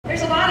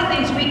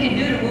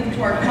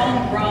toward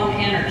homegrown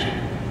energy.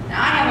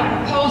 Now, I have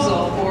a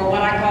proposal for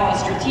what I call a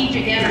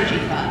strategic energy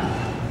fund.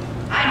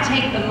 I'd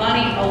take the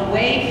money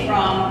away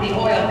from the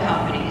oil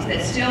companies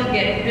that still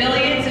get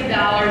billions of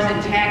dollars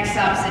in tax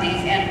subsidies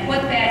and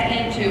put that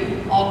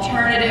into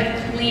alternative,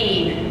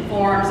 clean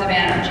forms of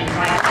energy,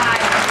 like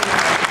hydrogen.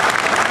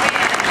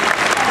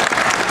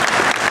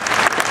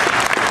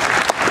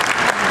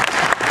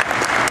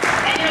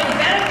 And you know, the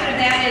benefit of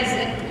that is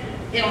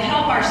it'll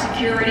help our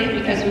security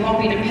because we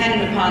won't be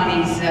dependent upon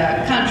these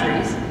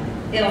countries.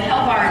 It'll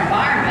help our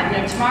environment.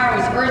 You know,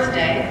 tomorrow is Earth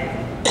Day.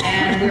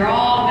 And we're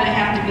all going to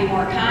have to be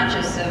more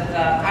conscious of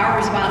our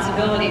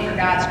responsibility for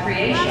God's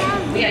creation.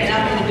 We had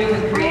nothing to do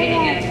with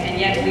creating it, and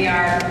yet we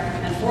are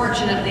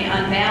unfortunately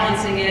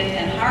unbalancing it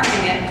and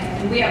harming it.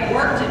 And we have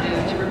work to do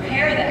to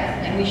repair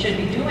that, and we should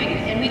be doing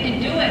it. And we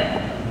can do it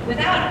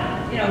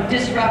without, you know,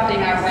 disrupting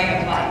our way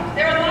of life.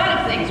 There are a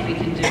lot of things we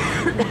can do.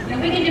 You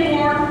know, we can do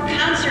more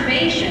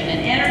conservation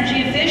and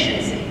energy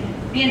efficiency,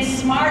 being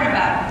smart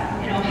about,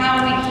 you know,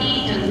 how we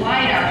heat and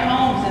light our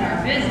homes and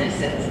our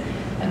businesses.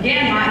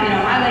 Again,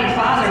 my late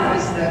father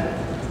was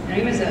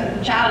he was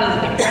a child of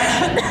the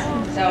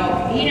Depression,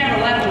 so he never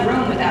left a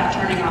room without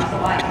turning off the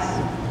lights.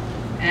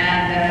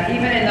 And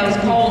even in those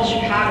cold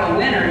Chicago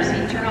winters,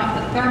 he'd turn off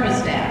the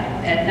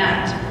thermostat at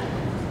night.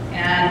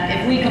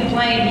 And if we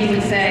complained, he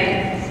would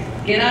say,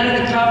 "Get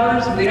under the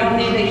covers, we don't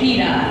need the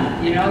heat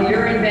on, you know,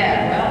 you're in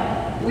bed."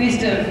 Well, we used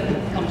to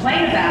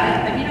complain about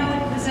it, but you know,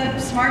 it was a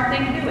smart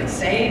thing to do. It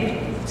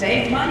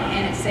saved money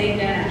and it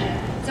saved energy.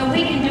 So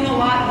we can do a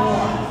lot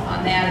more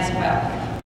on that as well.